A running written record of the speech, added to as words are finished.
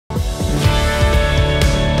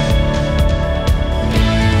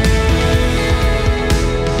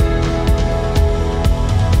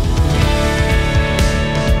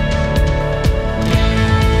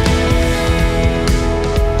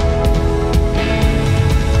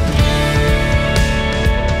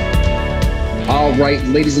All right,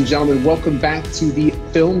 ladies and gentlemen, welcome back to the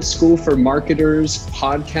Film School for Marketers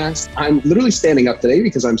podcast. I'm literally standing up today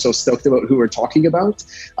because I'm so stoked about who we're talking about.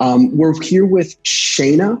 We're here with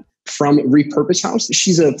Shaina from Repurpose House.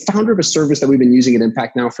 She's a founder of a service that we've been using at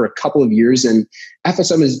Impact now for a couple of years, and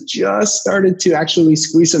FSM has just started to actually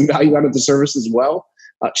squeeze some value out of the service as well.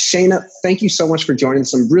 Shaina, thank you so much for joining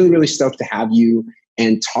us. I'm really, really stoked to have you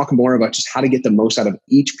and talk more about just how to get the most out of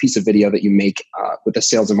each piece of video that you make with the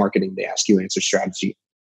sales and marketing They Ask You Answer strategy.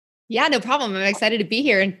 Yeah, no problem. I'm excited to be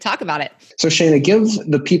here and talk about it. So Shaina, give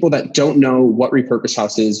the people that don't know what Repurpose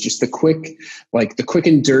House is just the quick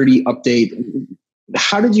and dirty update.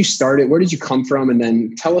 How did you start it? Where did you come from? And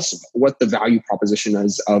then tell us what the value proposition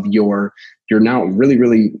is of your now really,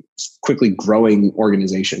 really quickly growing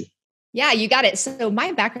organization. Yeah, you got it. So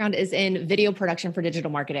my background is in video production for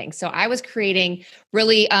digital marketing. So I was creating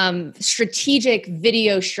really strategic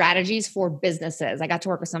video strategies for businesses. I got to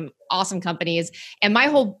work with some awesome companies. And my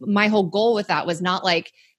whole goal with that was not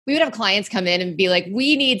like, we would have clients come in and be like,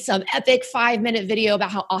 we need some epic 5-minute video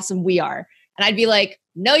about how awesome we are. And I'd be like,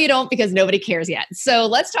 no, you don't, because nobody cares yet. So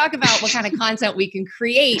let's talk about what kind of content we can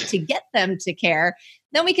create to get them to care.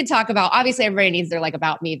 Then we can talk about, obviously everybody needs their like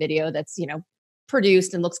about me video that's,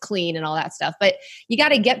 produced and looks clean and all that stuff. But you got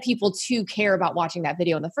to get people to care about watching that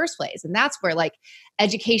video in the first place. And that's where like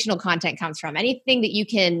educational content comes from. Anything that you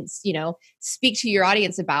can, speak to your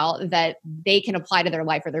audience about that they can apply to their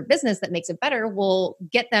life or their business that makes it better will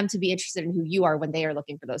get them to be interested in who you are when they are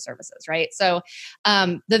looking for those services, right? So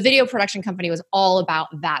the video production company was all about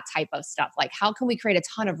that type of stuff. Like, how can we create a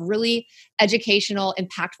ton of really educational,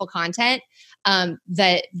 impactful content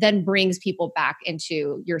that then brings people back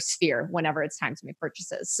into your sphere whenever it's time to make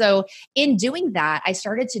purchases. So in doing that, I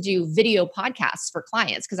started to do video podcasts for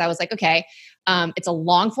clients because I was like, okay, it's a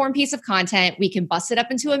long form piece of content. We can bust it up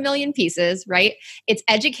into 1 million pieces, right? It's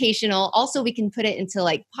educational. Also, we can put it into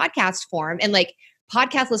like podcast form, and like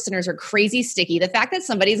podcast listeners are crazy sticky. The fact that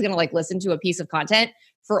somebody's going to like listen to a piece of content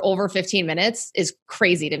for over 15 minutes is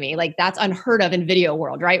crazy to me. Like, that's unheard of in video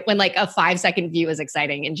world, right? When like a 5-second view is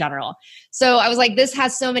exciting in general. So I was like, this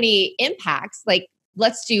has so many impacts. Like,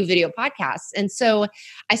 let's do video podcasts. And so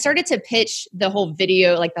I started to pitch the whole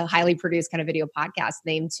video, like the highly produced kind of video podcast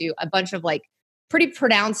name, to a bunch of like pretty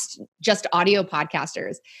pronounced just audio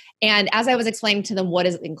podcasters. And as I was explaining to them what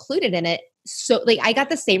is included in it, so like I got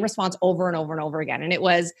the same response over and over and over again. And it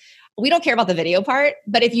was, we don't care about the video part,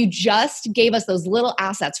 but if you just gave us those little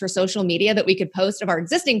assets for social media that we could post of our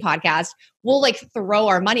existing podcast, we'll like throw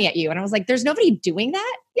our money at you. And I was like, there's nobody doing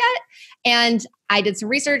that yet. And I did some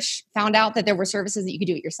research, found out that there were services that you could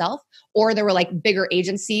do it yourself, or there were like bigger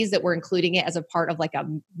agencies that were including it as a part of like a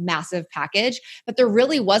massive package. But there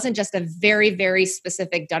really wasn't just a very, very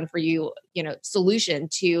specific done for you, solution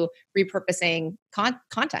to repurposing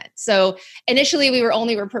content. So initially we were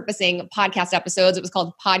only repurposing podcast episodes. It was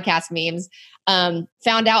called podcast memes.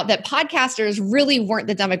 Found out that podcasters really weren't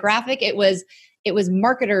the demographic. It was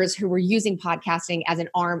marketers who were using podcasting as an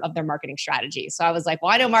arm of their marketing strategy. So I was like,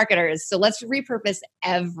 well, I know marketers, so let's repurpose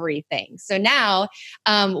everything. So now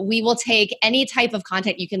we will take any type of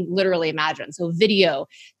content you can literally imagine. So video,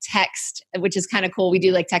 text, which is kind of cool. We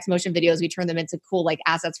do like text motion videos. We turn them into cool like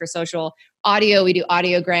assets for social. Audio, we do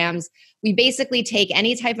audiograms. We basically take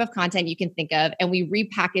any type of content you can think of and we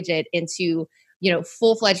repackage it into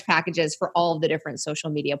full-fledged packages for all of the different social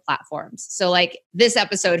media platforms. So like this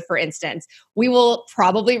episode, for instance, we will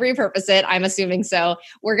probably repurpose it. I'm assuming so.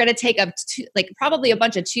 We're going to take up probably a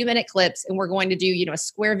bunch of 2-minute clips, and we're going to do, a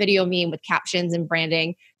square video meme with captions and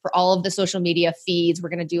branding for all of the social media feeds. We're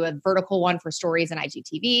going to do a vertical one for stories and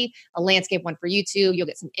IGTV, a landscape one for YouTube. You'll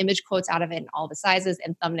get some image quotes out of it in all the sizes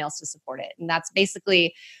and thumbnails to support it. And that's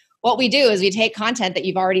basically what we do is we take content that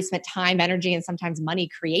you've already spent time, energy, and sometimes money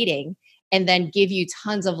creating, and then give you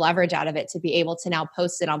tons of leverage out of it to be able to now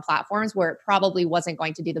post it on platforms where it probably wasn't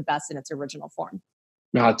going to do the best in its original form.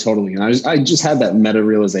 No, totally. And I just had that meta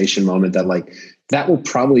realization moment that like, that will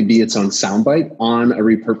probably be its own soundbite on a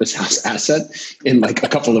Repurpose House asset in like a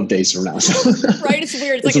couple of days from now. Right. It's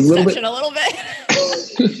weird. It's like Inception a little bit.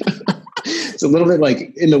 It's a little bit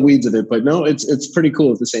like in the weeds of it, but no, it's pretty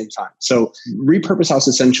cool at the same time. So Repurpose House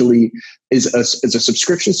essentially is a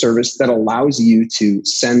subscription service that allows you to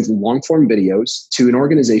send long form videos to an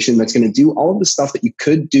organization that's going to do all of the stuff that you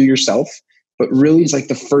could do yourself, but really is like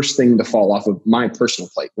the first thing to fall off of my personal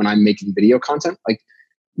plate when I'm making video content. Like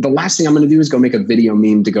the last thing I'm going to do is go make a video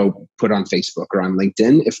meme to go put on Facebook or on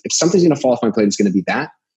LinkedIn. If something's going to fall off my plate, it's going to be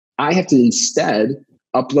that. I have to instead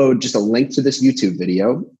upload just a link to this YouTube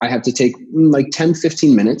video. I have to take like 10,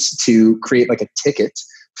 15 minutes to create like a ticket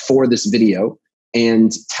for this video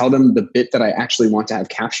and tell them the bit that I actually want to have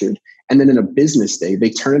captured. And then in a business day, they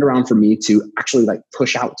turn it around for me to actually like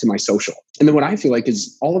push out to my social. And then what I feel like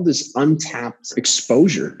is all of this untapped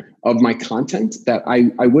exposure of my content that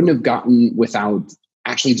I wouldn't have gotten without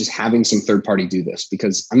actually just having some third party do this,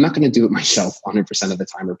 because I'm not going to do it myself 100% of the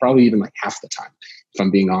time, or probably even like half the time, if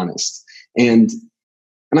I'm being honest. And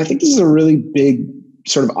I think this is a really big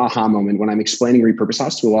sort of aha moment when I'm explaining Repurpose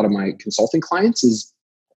House to a lot of my consulting clients is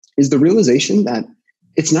the realization that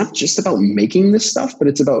it's not just about making this stuff, but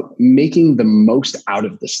it's about making the most out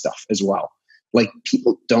of this stuff as well. Like,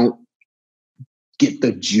 people don't get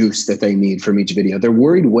the juice that they need from each video. They're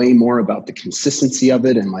worried way more about the consistency of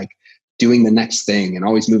it and like doing the next thing and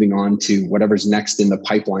always moving on to whatever's next in the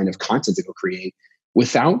pipeline of content to go create,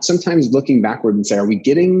 without sometimes looking backward and say, are we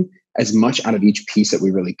getting as much out of each piece that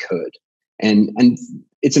we really could? And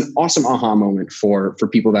it's an awesome aha moment for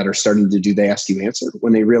people that are starting to do the Ask You Answer,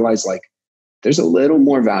 when they realize like, there's a little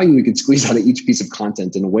more value we could squeeze out of each piece of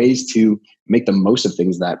content, and ways to make the most of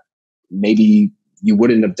things that maybe you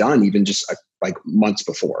wouldn't have done even just like months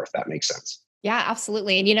before, if that makes sense. Yeah,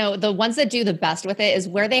 absolutely. And the ones that do the best with it is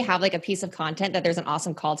where they have like a piece of content that there's an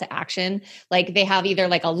awesome call to action. Like they have either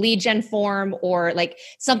like a lead gen form or like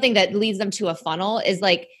something that leads them to a funnel. Is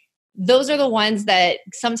like, those are the ones that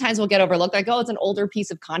sometimes will get overlooked. Like, oh, it's an older piece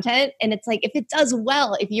of content. And it's like, if it does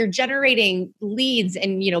well, if you're generating leads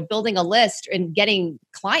and, building a list and getting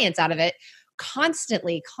clients out of it,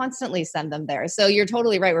 constantly send them there. So you're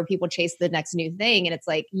totally right, where people chase the next new thing. And it's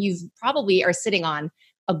like, you probably are sitting on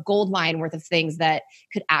a gold mine worth of things that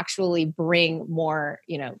could actually bring more,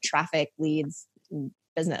 traffic, leads,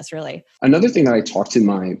 business, really. Another thing that I talk to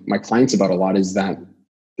my clients about a lot is that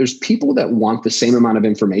there's people that want the same amount of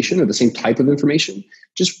information or the same type of information,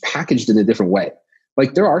 just packaged in a different way.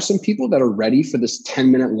 Like, there are some people that are ready for this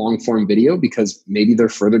 10-minute long form video because maybe they're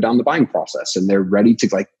further down the buying process and they're ready to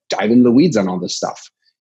like dive into the weeds on all this stuff.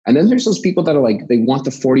 And then there's those people that are like, they want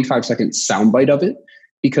the 45-second soundbite of it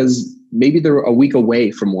because maybe they're a week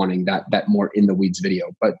away from wanting that more in the weeds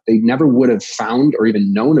video, but they never would have found or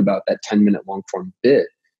even known about that 10-minute long form bit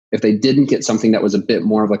if they didn't get something that was a bit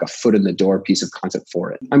more of like a foot in the door piece of content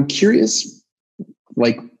for it. I'm curious,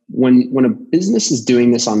 like, when a business is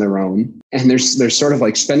doing this on their own and they're sort of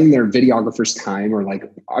like spending their videographer's time, or like,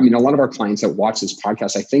 I mean, a lot of our clients that watch this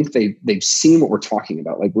podcast, I think they've seen what we're talking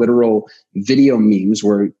about, like literal video memes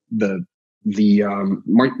where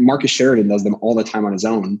Marcus Sheridan does them all the time on his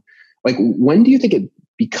own. Like, when do you think it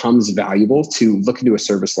becomes valuable to look into a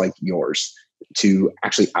service like yours to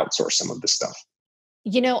actually outsource some of this stuff?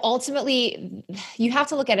 Ultimately, you have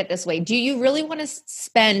to look at it this way. Do you really want to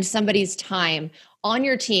spend somebody's time on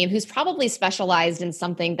your team who's probably specialized in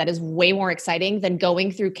something that is way more exciting than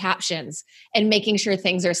going through captions and making sure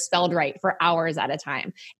things are spelled right for hours at a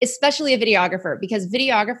time, especially a videographer, because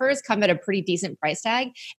videographers come at a pretty decent price tag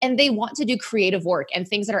and they want to do creative work and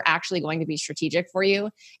things that are actually going to be strategic for you,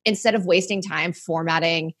 instead of wasting time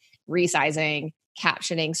formatting, resizing,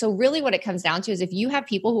 captioning. So really what it comes down to is, if you have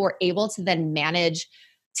people who are able to then manage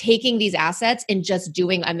taking these assets and just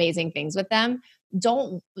doing amazing things with them,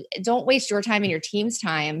 don't waste your time and your team's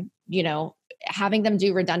time, having them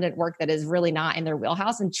do redundant work that is really not in their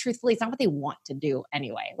wheelhouse. And truthfully, it's not what they want to do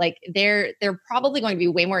anyway. Like, they're probably going to be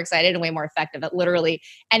way more excited and way more effective at literally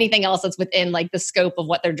anything else that's within like the scope of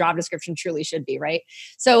what their job description truly should be, right?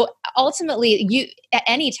 So ultimately, you at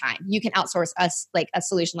any time you can outsource us, like a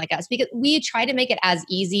solution like us, because we try to make it as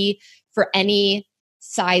easy for any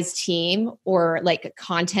size team or like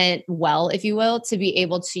content if you will, to be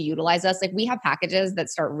able to utilize us. Like, we have packages that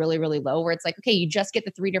start really, really low, where it's like, okay, you just get the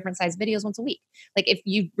 3 different size videos once a week. Like, if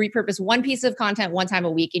you repurpose one piece of content one time a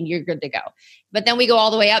week and you're good to go. But then we go all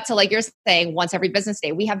the way up to, like you're saying, once every business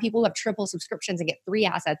day. We have people who have triple subscriptions and get 3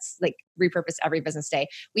 assets, like repurposed every business day.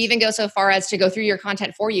 We even go so far as to go through your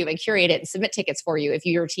content for you and curate it and submit tickets for you if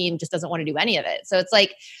your team just doesn't want to do any of it. So it's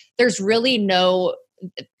like, there's really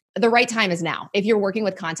the right time is now. If you're working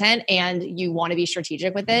with content and you want to be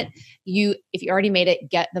strategic with it, if you already made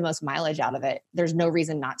it, get the most mileage out of it. There's no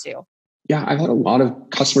reason not to. Yeah, I've had a lot of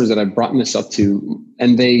customers that I've brought this up to,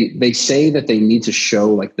 and they say that they need to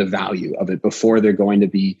show like the value of it before they're going to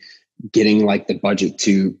be getting like the budget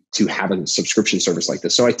to have a subscription service like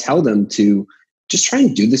this. So I tell them to just try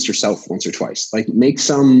and do this yourself once or twice. Like, make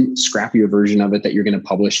some scrappier version of it that you're going to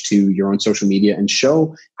publish to your own social media, and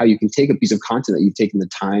show how you can take a piece of content that you've taken the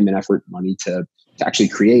time and effort, money to actually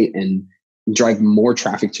create, and drive more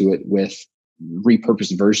traffic to it with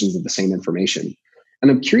repurposed versions of the same information.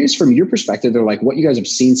 And I'm curious, from your perspective, they're like, what you guys have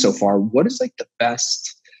seen so far, what is like the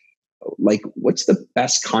best, like, what's the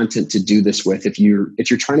best content to do this with if you're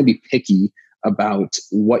trying to be picky about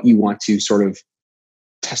what you want to sort of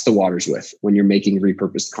test the waters with when you're making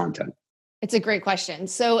repurposed content? It's a great question.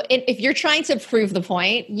 So if you're trying to prove the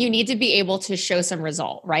point, you need to be able to show some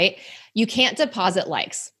result, right? You can't deposit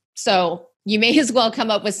likes. So you may as well come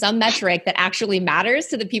up with some metric that actually matters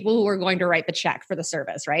to the people who are going to write the check for the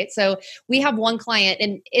service, right? So we have one client,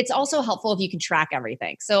 and it's also helpful if you can track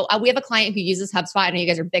everything. So we have a client who uses HubSpot. I know you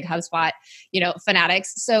guys are big HubSpot,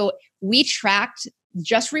 fanatics. So we tracked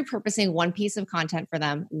just repurposing one piece of content for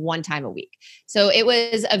them one time a week. So it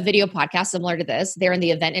was a video podcast similar to this. They're in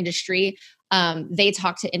the event industry. They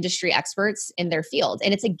talk to industry experts in their field,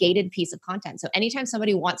 and it's a gated piece of content. So anytime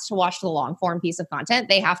somebody wants to watch the long form piece of content,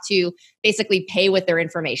 they have to basically pay with their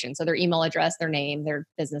information. So their email address, their name, their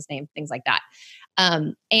business name, things like that.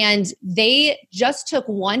 And they just took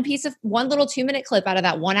one little 2-minute clip out of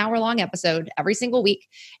that 1 hour long episode every single week.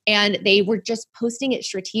 And they were just posting it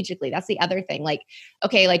strategically. That's the other thing. Like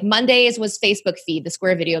Mondays was Facebook feed, the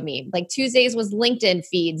square video meme. Like Tuesdays was LinkedIn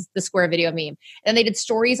feeds, the square video meme. And they did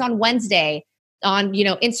stories on Wednesday on,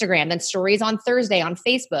 Instagram, then stories on Thursday on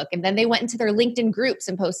Facebook. And then they went into their LinkedIn groups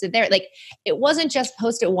and posted there. Like, it wasn't just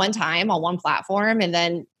post it one time on one platform and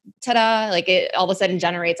then ta-da, like it all of a sudden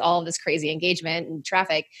generates all of this crazy engagement and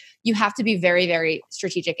traffic. You have to be very, very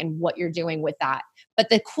strategic in what you're doing with that. But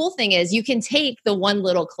the cool thing is you can take the one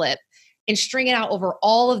little clip and string it out over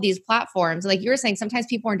all of these platforms. Like you were saying, sometimes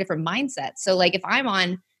people are in different mindsets. So like if I'm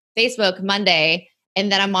on Facebook Monday and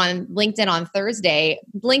then I'm on LinkedIn on Thursday,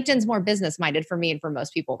 LinkedIn's more business minded for me and for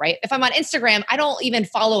most people, right? If I'm on Instagram, I don't even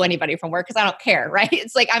follow anybody from work because I don't care, right?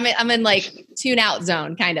 It's like I'm in like tune out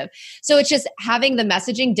zone kind of. So it's just having the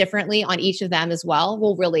messaging differently on each of them as well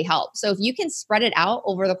will really help. So if you can spread it out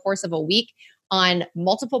over the course of a week on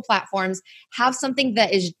multiple platforms, have something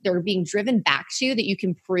that they're being driven back to that you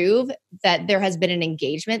can prove that there has been an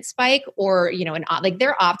engagement spike or, like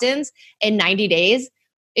their opt-ins in 90 days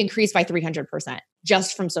increased by 300%.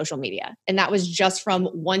 Just from social media. And that was just from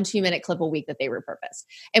 1 2-minute clip a week that they repurposed.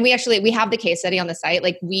 And we have the case study on the site.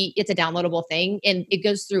 Like it's a downloadable thing and it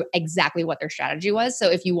goes through exactly what their strategy was. So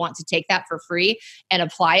if you want to take that for free and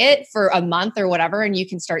apply it for a month or whatever, and you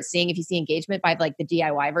can start seeing if you see engagement by like the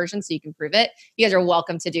DIY version so you can prove it, you guys are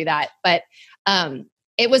welcome to do that. But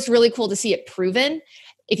it was really cool to see it proven.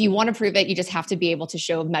 If you want to prove it, you just have to be able to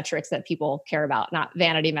show metrics that people care about, not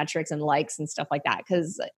vanity metrics and likes and stuff like that.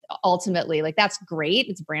 Because ultimately, like that's great.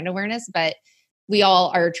 It's brand awareness, but we all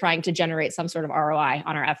are trying to generate some sort of ROI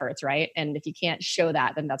on our efforts, right? And if you can't show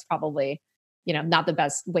that, then that's probably, not the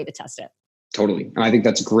best way to test it. Totally. And I think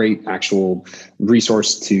that's a great actual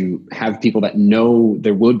resource to have people that know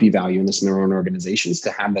there would be value in this in their own organizations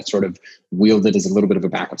to have that sort of wielded as a little bit of a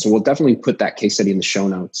backup. So we'll definitely put that case study in the show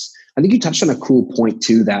notes. I think you touched on a cool point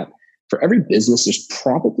too, that for every business, there's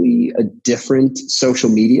probably a different social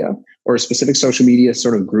media or a specific social media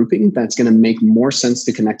sort of grouping that's going to make more sense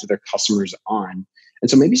to connect to their customers on.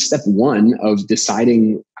 And so maybe step one of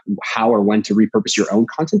deciding how or when to repurpose your own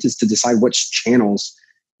content is to decide which channels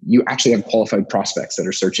you actually have qualified prospects that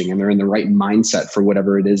are searching and they're in the right mindset for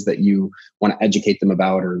whatever it is that you want to educate them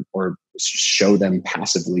about or show them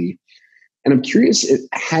passively. And I'm curious,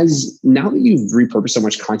 now that you've repurposed so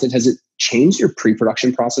much content, has it changed your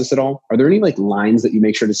pre-production process at all? Are there any like lines that you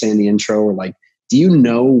make sure to say in the intro, or like, do you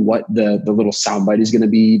know what the little soundbite is going to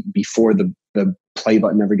be before the play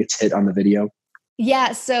button ever gets hit on the video?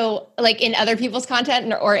 Yeah. So like in other people's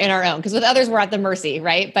content or in our own, because with others, we're at the mercy,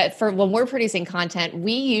 right? But for when we're producing content,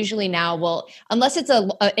 we usually now will, unless it's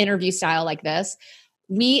an interview style like this,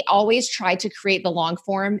 we always try to create the long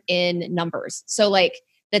form in numbers. So like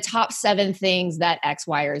the top 7 things that X,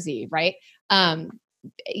 Y, or Z, right?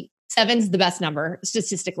 7's the best number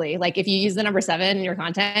statistically. Like if you use the number 7 in your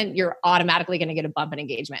content, you're automatically going to get a bump in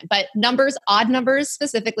engagement. But numbers, odd numbers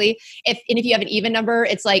specifically, if you have an even number,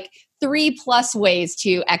 it's like 3+ ways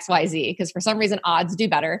to X, Y, Z, because for some reason odds do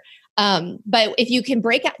better. But if you can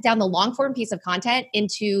break down the long form piece of content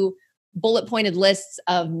into bullet pointed lists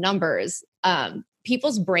of numbers,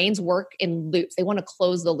 people's brains work in loops. They want to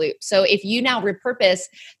close the loop. So if you now repurpose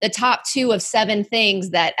the top 2 of 7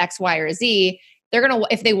 things that X, Y, or Z,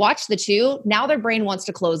 if they watch the 2, now their brain wants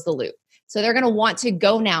to close the loop. So they're going to want to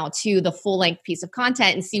go now to the full length piece of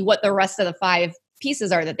content and see what the rest of the 5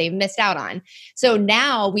 pieces are that they've missed out on. So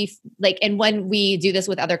now and when we do this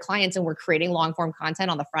with other clients and we're creating long form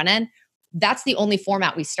content on the front end, that's the only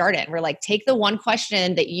format we start in. We're like, take the one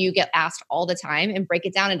question that you get asked all the time and break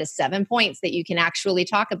it down into 7 points that you can actually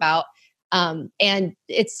talk about. And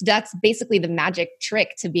that's basically the magic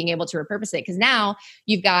trick to being able to repurpose it. Because now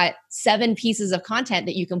you've got 7 pieces of content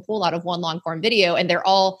that you can pull out of one long form video, and they're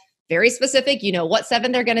all very specific, you know what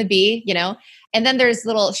 7 they're going to be, you know, and then there's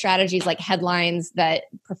little strategies like headlines that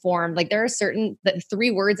perform, like there are certain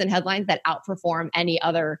 3 words in headlines that outperform any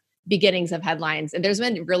other beginnings of headlines. And there's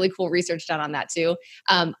been really cool research done on that too.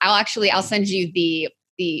 I'll send you the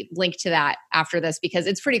link to that after this, because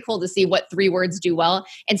it's pretty cool to see what 3 words do well.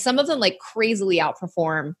 And some of them like crazily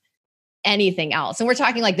outperform anything else. And we're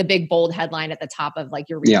talking like the big bold headline at the top of like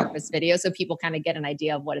your repurposed video. So people kind of get an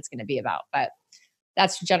idea of what it's going to be about. But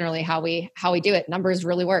that's generally how we do it. Numbers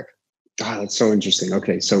really work. God, that's so interesting.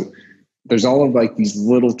 Okay. So there's all of like these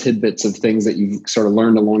little tidbits of things that you've sort of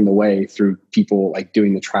learned along the way through people like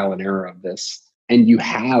doing the trial and error of this. And you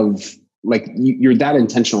have like, you're that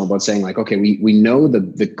intentional about saying like, okay, we know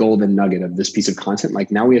the golden nugget of this piece of content.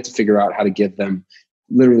 Like now we have to figure out how to give them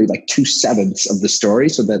literally like 2/7 of the story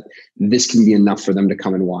so that this can be enough for them to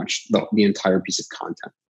come and watch the entire piece of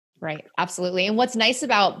content. Right. Absolutely. And what's nice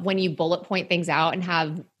about when you bullet point things out and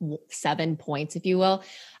have 7 points, if you will,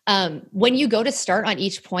 when you go to start on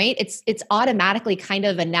each point, it's automatically kind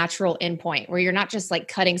of a natural endpoint where you're not just like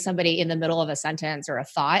cutting somebody in the middle of a sentence or a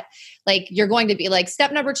thought. Like you're going to be like,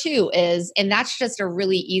 step number 2 is, and that's just a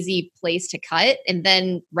really easy place to cut. And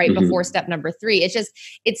then right before step number 3,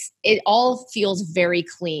 it all feels very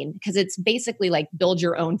clean because it's basically like build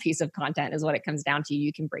your own piece of content is what it comes down to.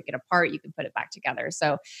 You can break it apart, you can put it back together.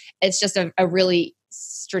 So it's just a really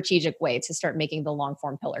strategic way to start making the long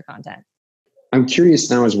form pillar content. I'm curious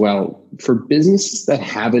now as well, for businesses that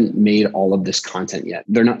haven't made all of this content yet,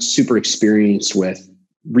 they're not super experienced with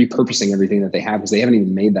repurposing everything that they have because they haven't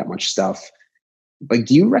even made that much stuff. Like,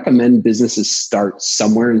 do you recommend businesses start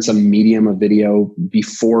somewhere in some medium of video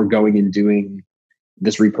before going and doing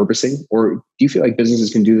this repurposing? Or do you feel like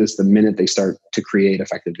businesses can do this the minute they start to create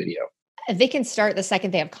effective video? They can start the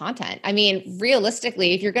second they have content. I mean,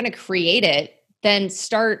 realistically, if you're going to create it, then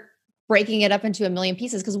start breaking it up into a million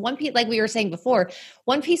pieces. Because one piece, like we were saying before,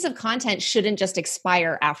 one piece of content shouldn't just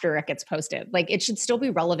expire after it gets posted. Like it should still be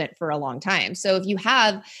relevant for a long time. So if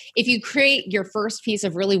you create your first piece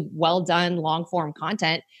of really well done long form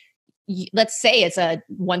content, let's say it's a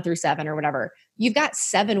 1 through 7 or whatever, you've got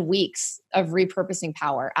 7 weeks of repurposing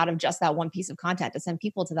power out of just that one piece of content to send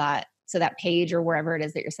people to that page or wherever it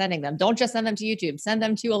is that you're sending them. Don't just send them to YouTube, send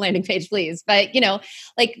them to a landing page, please. But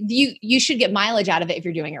like you should get mileage out of it if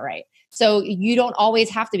you're doing it right. So you don't always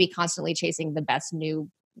have to be constantly chasing the best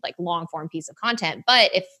new like long form piece of content.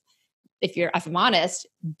 But if I'm honest,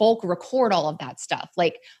 bulk record all of that stuff.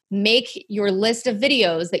 Like make your list of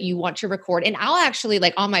videos that you want to record. And I'll actually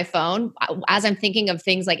like on my phone, as I'm thinking of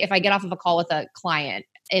things, like if I get off of a call with a client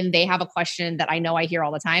and they have a question that I know I hear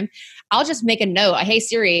all the time, I'll just make a note. Hey,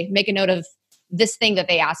 Siri, make a note of this thing that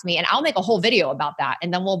they asked me, and I'll make a whole video about that.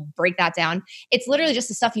 And then we'll break that down. It's literally just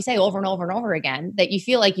the stuff you say over and over and over again that you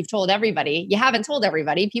feel like you've told everybody. You haven't told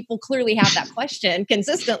everybody. People clearly have that question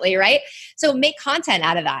consistently, right? So make content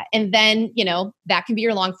out of that. And then, that can be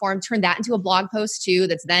your long form. Turn that into a blog post too,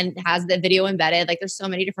 that's then has the video embedded. Like there's so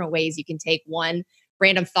many different ways you can take one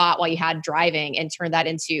random thought while you had driving and turn that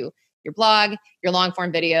into your blog, your long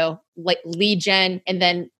form video, like lead gen, and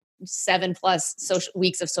then 7+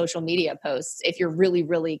 weeks of social media posts if you're really,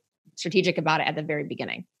 really strategic about it at the very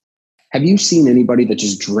beginning. Have you seen anybody that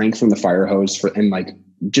just drank from the fire hose and like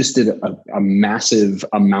just did a massive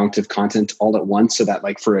amount of content all at once so that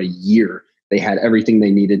like for a year they had everything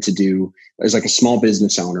they needed to do as like a small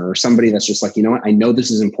business owner or somebody that's just like, you know what, I know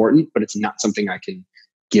this is important, but it's not something I can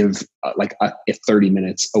give 30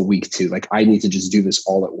 minutes a week to. Like I need to just do this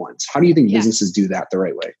all at once. How do you think businesses do that the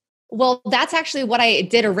right way? Well, that's actually what I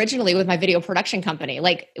did originally with my video production company.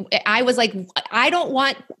 Like I was like, I don't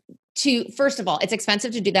want to, first of all, it's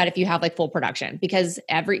expensive to do that if you have like full production, because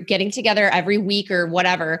getting together every week or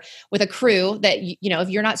whatever with a crew that, if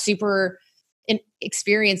you're not super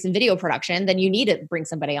experienced in video production, then you need to bring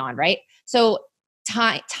somebody on, right? So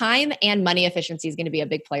time and money efficiency is going to be a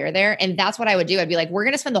big player there. And that's what I would do. I'd be like, we're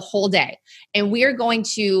going to spend the whole day and we are going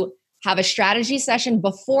to have a strategy session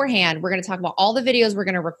beforehand. We're going to talk about all the videos we're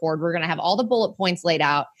going to record. We're going to have all the bullet points laid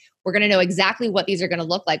out. We're going to know exactly what these are going to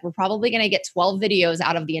look like. We're probably going to get 12 videos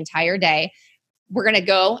out of the entire day. We're going to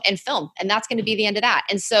go and film, and that's going to be the end of that.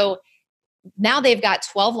 And so now they've got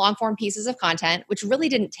 12 long form pieces of content, which really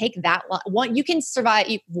didn't take that long. You can survive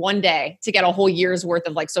one day to get a whole year's worth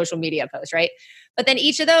of like social media posts, right? But then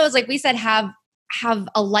each of those, like we said, have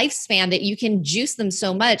a lifespan that you can juice them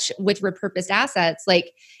so much with repurposed assets.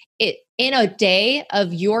 Like in a day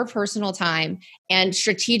of your personal time and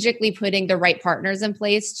strategically putting the right partners in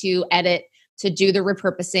place to edit, to do the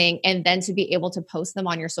repurposing, and then to be able to post them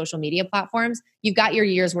on your social media platforms, you've got your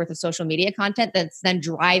year's worth of social media content that's then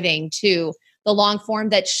driving to the long form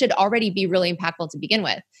that should already be really impactful to begin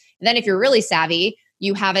with. And then if you're really savvy,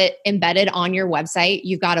 you have it embedded on your website.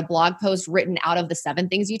 You've got a blog post written out of the 7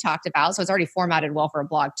 things you talked about. So it's already formatted well for a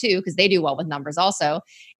blog too, because they do well with numbers also.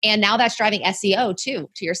 And now that's driving SEO too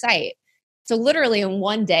to your site. So literally in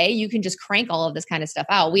one day, you can just crank all of this kind of stuff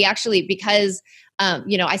out. We actually, because,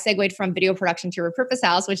 I segued from video production to Repurpose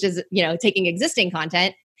House, which is, taking existing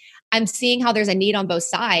content. I'm seeing how there's a need on both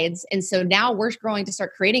sides. And so now we're going to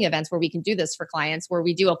start creating events where we can do this for clients, where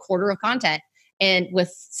we do a quarter of content and with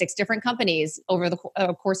 6 different companies over the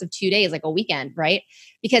course of 2 days, like a weekend, right?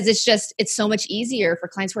 Because it's so much easier for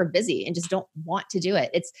clients who are busy and just don't want to do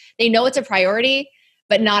it. They know it's a priority,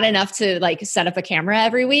 but not enough to like set up a camera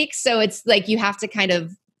every week. So it's like, you have to kind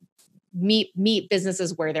of meet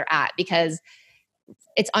businesses where they're at, because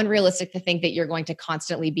it's unrealistic to think that you're going to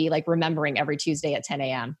constantly be like remembering every Tuesday at 10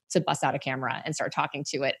 a.m. to bust out a camera and start talking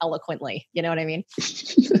to it eloquently. You know what I mean?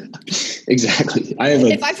 Exactly.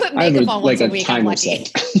 If I put makeup on once a week, I'm lucky.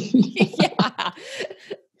 Yeah.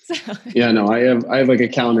 So. Yeah, no, I have like a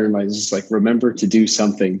calendar in my, just like, remember to do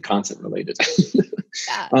something content related.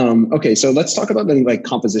 Yeah. Okay. So let's talk about the like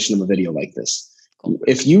composition of a video like this. Cool.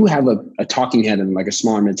 If you have a talking head in like a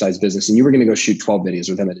smaller mid-sized business and you were going to go shoot 12 videos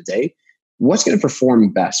with them in a day, what's going to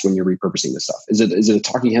perform best when you're repurposing this stuff? Is it a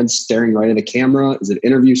talking head staring right at a camera? Is it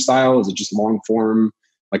interview style? Is it just long form,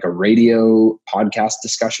 like a radio podcast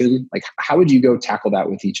discussion? Like, how would you go tackle that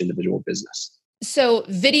with each individual business? So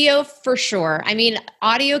video for sure. I mean,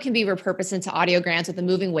 audio can be repurposed into audiograms with the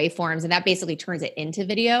moving waveforms, and that basically turns it into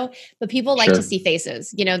video. But people like to see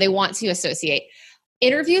faces. They want to associate.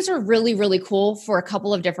 Interviews are really, really cool for a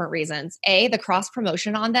couple of different reasons. A, the cross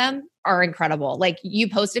promotion on them are incredible. Like, you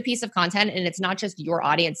post a piece of content and it's not just your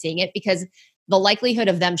audience seeing it, because the likelihood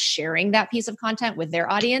of them sharing that piece of content with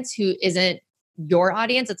their audience who isn't your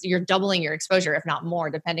audience, you're doubling your exposure, if not more,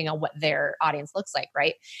 depending on what their audience looks like,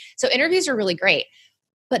 right? So interviews are really great.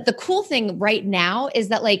 But the cool thing right now is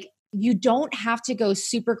that, like, you don't have to go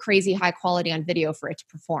super crazy high quality on video for it to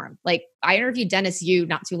perform. Like, I interviewed Dennis Yu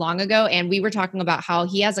not too long ago, and we were talking about how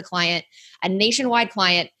he has a client, a nationwide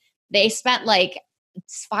client. They spent like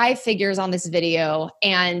 5 figures on this video,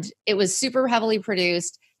 and it was super heavily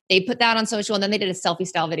produced. They put that on social, and then they did a selfie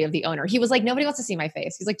style video of the owner. He was like, nobody wants to see my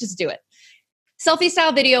face. He's like, just do it. Selfie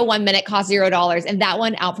style video, 1 minute, cost $0. And that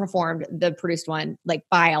one outperformed the produced one, like,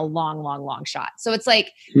 by a long, long, long shot. So it's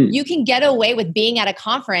like, you can get away with being at a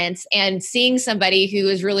conference and seeing somebody who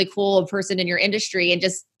is really cool, a person in your industry, and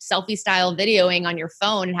just selfie style videoing on your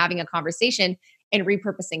phone and having a conversation and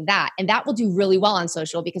repurposing that. And that will do really well on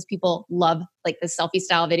social, because people love like the selfie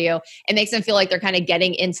style video. It makes them feel like they're kind of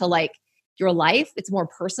getting into like your life. It's more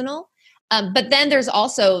personal. But then there's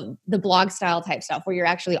also the blog style type stuff where you're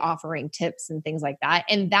actually offering tips and things like that.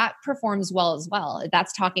 And that performs well as well.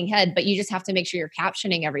 That's talking head, but you just have to make sure you're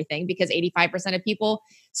captioning everything, because 85% of people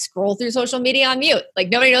scroll through social media on mute. Like,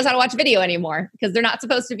 nobody knows how to watch video anymore because they're not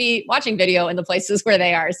supposed to be watching video in the places where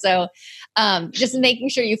they are. So just making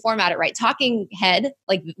sure you format it right. Talking head,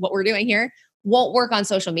 like what we're doing here, won't work on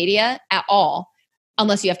social media at all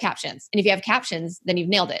unless you have captions. And if you have captions, then you've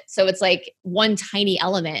nailed it. So it's like one tiny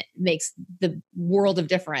element makes the world of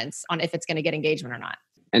difference on if it's going to get engagement or not.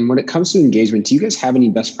 And when it comes to engagement, do you guys have any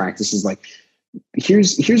best practices? Like,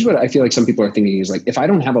 here's what I feel like some people are thinking is like, if I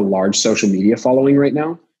don't have a large social media following right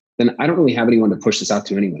now, then I don't really have anyone to push this out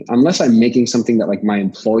to anyway, unless I'm making something that like my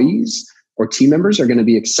employees or team members are going to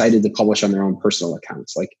be excited to publish on their own personal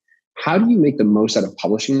accounts. Like, how do you make the most out of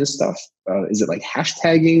publishing this stuff? Is it like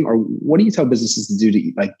hashtagging, or what do you tell businesses to do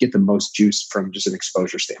to like get the most juice from just an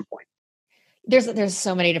exposure standpoint? There's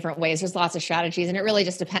so many different ways. There's lots of strategies, and it really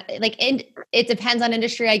just depends. It depends on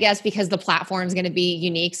industry, I guess, because the platform is going to be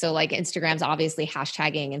unique. So like Instagram's obviously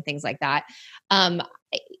hashtagging and things like that.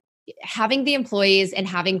 Having the employees and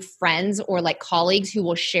having friends or like colleagues who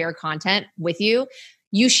will share content with you.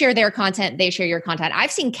 You share their content, they share your content.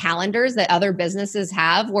 I've seen calendars that other businesses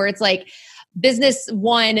have where it's like business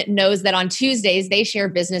 1 knows that on Tuesdays they share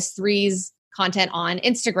business 3's content on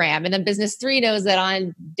Instagram. And then business 3 knows that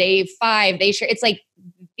on day 5 they share. It's like,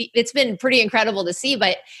 it's been pretty incredible to see,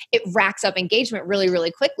 but it racks up engagement really,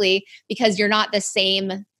 really quickly, because you're not the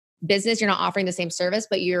same business, you're not offering the same service,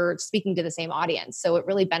 but you're speaking to the same audience. So it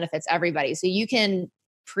really benefits everybody. So you can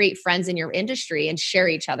create friends in your industry and share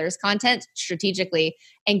each other's content strategically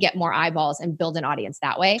and get more eyeballs and build an audience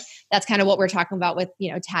that way. That's kind of what we're talking about with,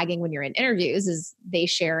 tagging when you're in interviews, is they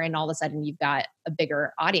share and all of a sudden you've got a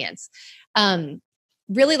bigger audience.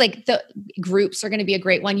 really like the groups are going to be a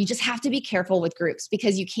great one. You just have to be careful with groups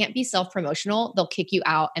because you can't be self-promotional. They'll kick you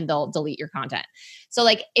out and they'll delete your content. So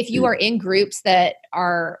like if you are in groups that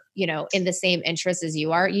are, in the same interests as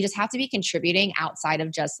you are, you just have to be contributing outside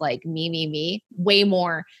of just like me, way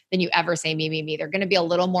more than you ever say me. They're going to be a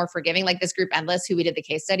little more forgiving. Like this group Endless, who we did the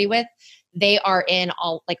case study with, they are in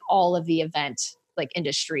all of the event like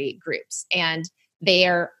industry groups, and they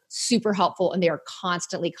are super helpful and they are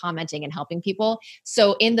constantly commenting and helping people.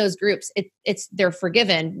 So in those groups, they're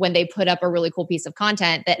forgiven when they put up a really cool piece of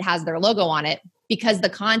content that has their logo on it, because the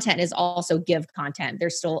content is also give content. They're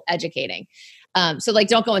still educating. So like,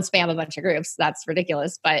 don't go and spam a bunch of groups. That's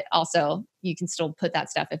ridiculous. But also you can still put that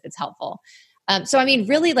stuff if it's helpful. So I mean,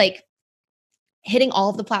 really like hitting all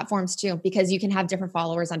of the platforms too, because you can have different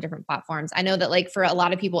followers on different platforms. I know that like for a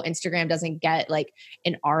lot of people, Instagram doesn't get like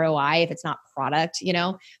an ROI if it's not product,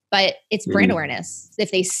 but it's brand awareness. If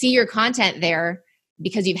they see your content there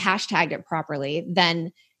because you've hashtagged it properly,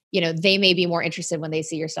 then, they may be more interested when they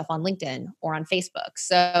see your stuff on LinkedIn or on Facebook.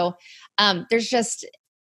 So there's just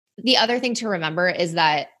the other thing to remember is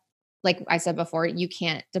that, like I said before, you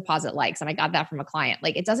can't deposit likes. And I got that from a client.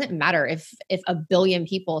 Like, it doesn't matter if a billion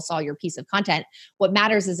people saw your piece of content. What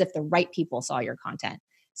matters is if the right people saw your content.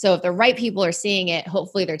 So if the right people are seeing it,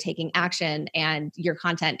 hopefully they're taking action, and your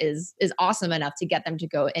content is awesome enough to get them to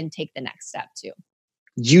go and take the next step too.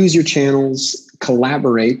 Use your channels,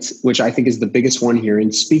 collaborate, which I think is the biggest one here.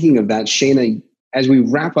 And speaking of that, Shaina, as we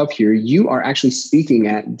wrap up here, you are actually speaking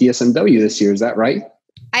at DSMW this year. Is that right?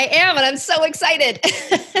 I am, and I'm so excited.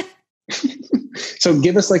 So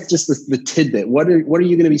give us like just the tidbit. What are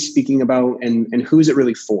you going to be speaking about, and who is it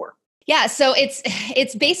really for? Yeah, so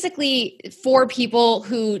it's basically for people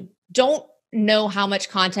who don't know how much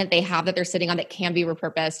content they have that they're sitting on that can be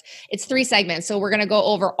repurposed. It's 3 segments. So we're going to go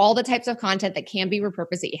over all the types of content that can be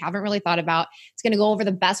repurposed that you haven't really thought about. It's going to go over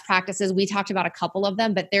the best practices. We talked about a couple of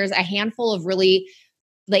them, but there's a handful of really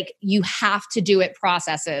like you have to do it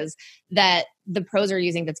processes that the pros are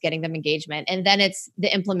using that's getting them engagement. And then it's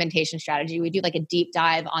the implementation strategy. We do like a deep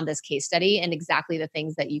dive on this case study and exactly the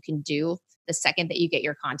things that you can do the second that you get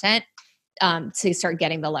your content to start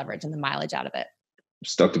getting the leverage and the mileage out of it.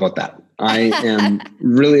 Stoked about that. I am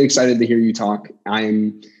really excited to hear you talk.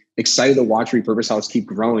 I'm excited to watch Repurpose House keep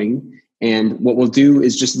growing. And what we'll do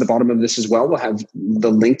is just at the bottom of this as well, we'll have the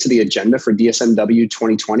link to the agenda for DSMW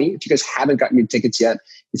 2020. If you guys haven't gotten your tickets yet,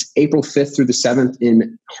 it's April 5th through the 7th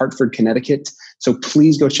in Hartford, Connecticut. So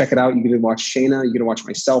please go check it out. You get to watch Shaina, you get to watch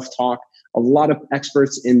myself talk, a lot of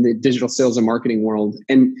experts in the digital sales and marketing world.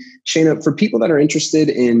 And Shaina, for people that are interested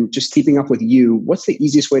in just keeping up with you, what's the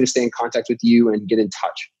easiest way to stay in contact with you and get in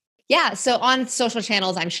touch? Yeah. So on social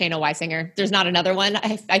channels, I'm Shaina Weisinger. There's not another one,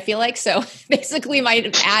 I feel like. So basically my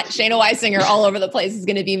at Shaina Weisinger all over the place is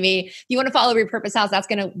going to be me. If you want to follow Repurpose House, that's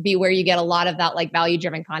going to be where you get a lot of that like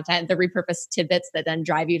value-driven content, the repurpose tidbits that then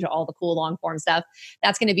drive you to all the cool long form stuff.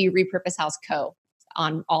 That's going to be Repurpose House Co.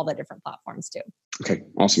 on all the different platforms too. Okay,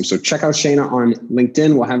 awesome. So check out Shaina on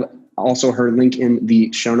LinkedIn. We'll have also her link in the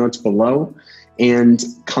show notes below. And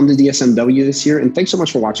come to DSMW this year. And thanks so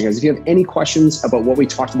much for watching, guys. If you have any questions about what we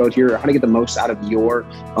talked about here or how to get the most out of your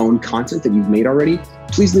own content that you've made already,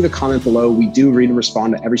 please leave a comment below. We do read and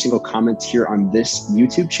respond to every single comment here on this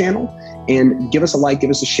YouTube channel. And give us a like, give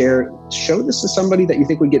us a share. Show this to somebody that you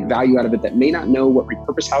think would get value out of it that may not know what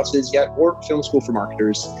Repurpose House is yet, or Film School for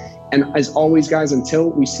Marketers. And as always, guys, until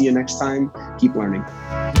we see you next time, keep learning.